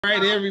All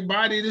right,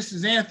 everybody, this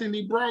is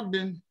Anthony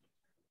Brogdon.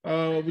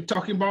 We're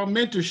talking about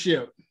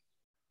mentorship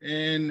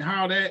and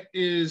how that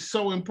is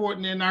so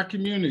important in our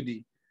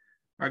community.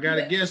 I got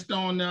a guest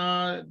on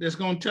that's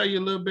going to tell you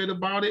a little bit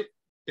about it,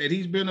 that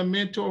he's been a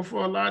mentor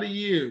for a lot of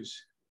years.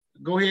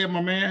 Go ahead,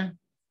 my man.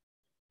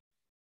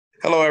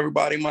 Hello,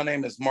 everybody. My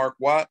name is Mark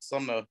Watts.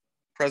 I'm the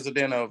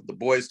president of the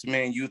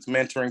Boys2Men Youth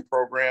Mentoring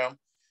Program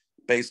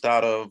based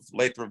out of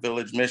Lathrop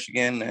Village,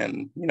 Michigan.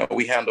 And,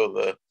 we handle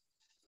the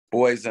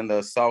boys in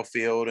the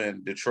Southfield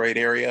and Detroit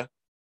area,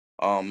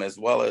 as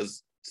well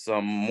as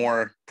some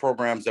more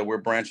programs that we're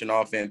branching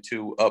off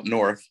into up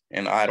north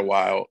in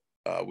Idlewild.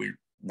 We're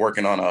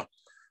working on a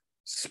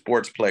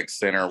sportsplex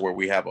center where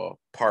we have a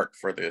park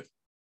for the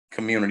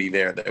community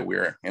there that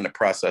we're in the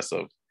process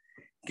of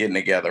getting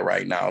together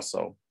right now.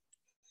 So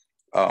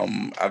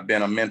I've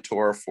been a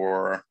mentor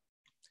for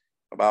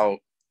about,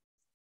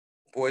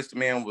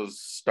 Boys2Men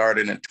was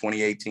started in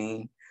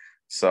 2018.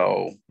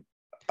 So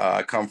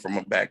I come from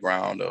a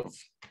background of,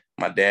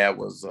 my dad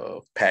was a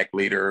pack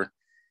leader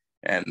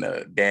and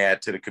a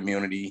dad to the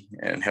community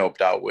and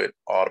helped out with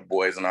all the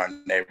boys in our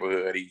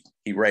neighborhood.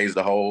 He raised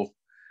the whole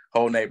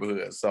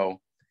neighborhood. So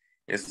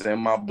it's in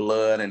my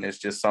blood, and it's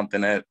just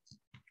something that's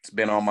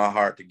been on my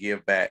heart to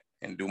give back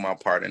and do my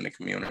part in the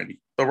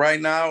community. So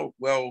right now,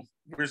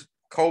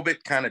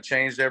 COVID kind of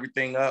changed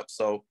everything up.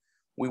 So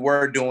we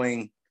were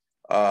doing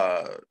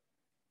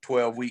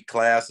 12-week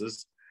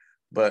classes,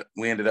 but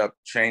we ended up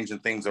changing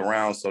things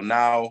around. So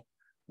now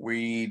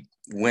we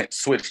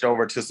switched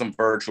over to some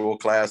virtual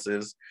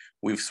classes.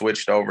 We've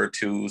switched over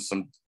to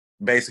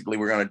basically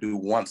we're going to do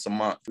once a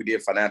month. We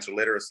did financial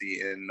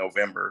literacy in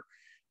November.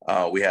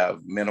 We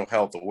have mental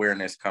health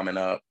awareness coming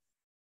up.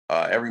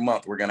 Every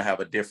month we're going to have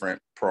a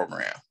different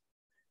program,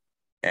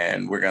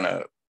 and we're going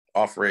to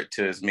offer it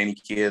to as many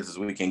kids as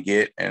we can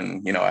get.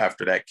 And,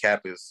 after that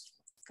cap is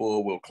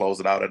full, we'll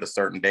close it out at a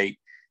certain date,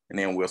 and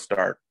then we'll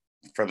start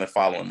for the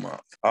following month.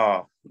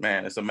 Oh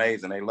man, it's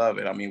amazing. They love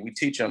it. I mean, we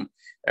teach them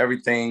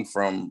everything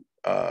from,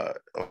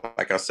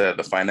 like I said,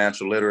 the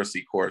financial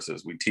literacy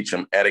courses. We teach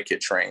them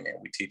etiquette training.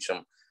 We teach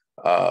them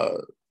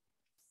how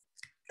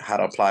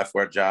to apply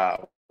for a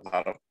job,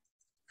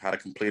 how to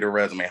complete a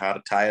resume, how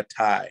to tie a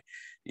tie,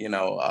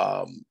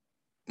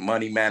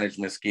 money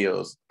management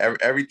skills,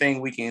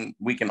 everything we can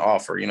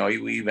offer.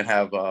 We even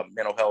have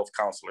mental health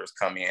counselors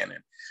come in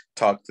and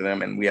talk to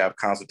them, and we have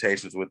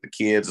consultations with the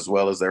kids as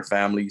well as their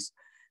families.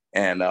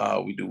 And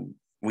we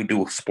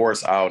do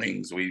sports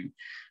outings. We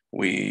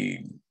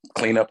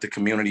clean up the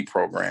community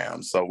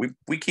programs. So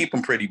we keep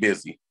them pretty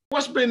busy.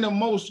 What's been the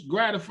most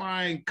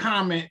gratifying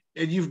comment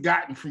that you've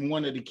gotten from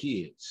one of the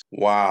kids?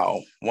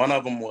 Wow. One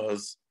of them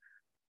was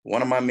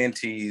one of my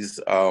mentees.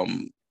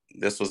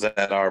 This was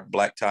at our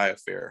black tie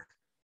affair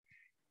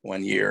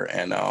one year.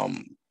 And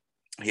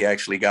he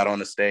actually got on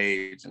the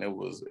stage, and it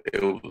was a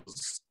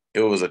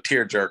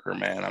tearjerker,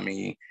 man. I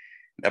mean,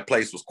 that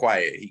place was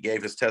quiet. He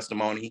gave his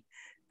testimony,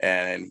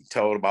 and he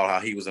told about how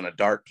he was in a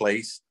dark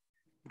place,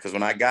 because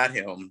when I got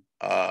him,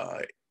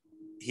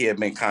 he had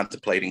been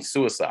contemplating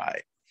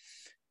suicide.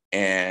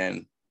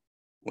 And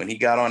when he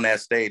got on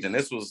that stage, and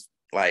this was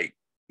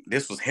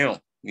him,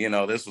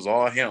 this was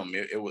all him.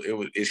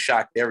 It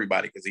shocked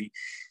everybody, because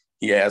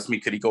he asked me,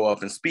 could he go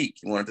up and speak?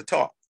 He wanted to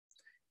talk.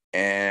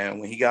 And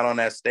when he got on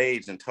that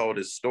stage and told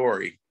his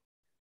story,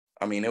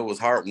 I mean, it was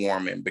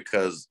heartwarming,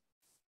 because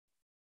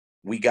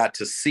we got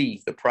to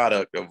see the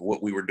product of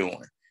what we were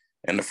doing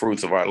and the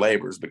fruits of our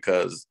labors,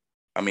 because,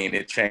 I mean,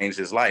 it changed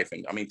his life.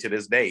 And I mean, to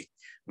this day,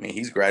 I mean,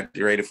 he's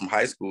graduated from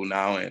high school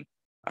now. And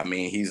I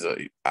mean,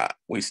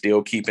 we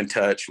still keep in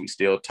touch. We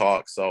still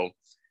talk. So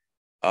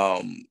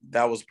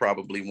that was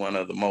probably one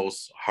of the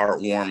most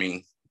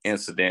heartwarming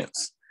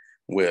incidents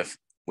with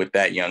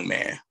that young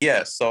man.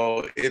 Yeah,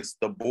 so it's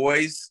the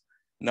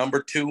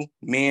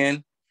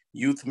Boys2Men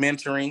Youth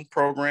Mentoring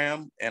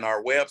Program, and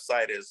our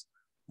website is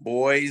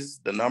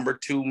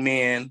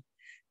Boys2Men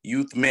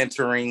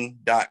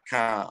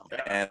youthmentoring.com.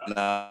 And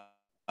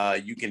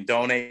you can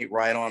donate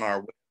right on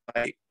our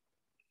website,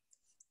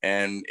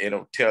 and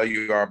it'll tell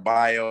you our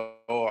bio,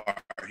 our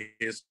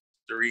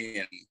history,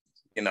 and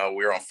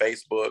we're on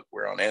Facebook,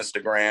 we're on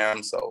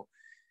Instagram, so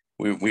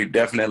we're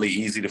definitely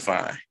easy to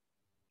find.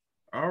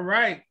 All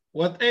right.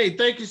 Well, hey,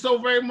 thank you so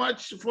very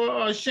much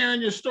for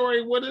sharing your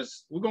story with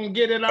us. We're going to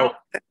get it out.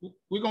 Okay.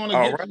 We're going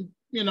to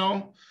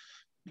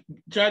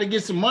try to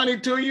get some money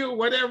to you,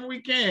 whatever we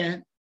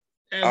can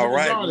as a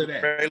result of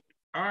that.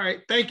 All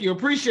right. Thank you.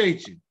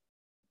 Appreciate you.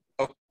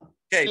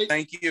 Okay.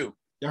 Thank you.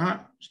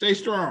 Stay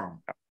strong.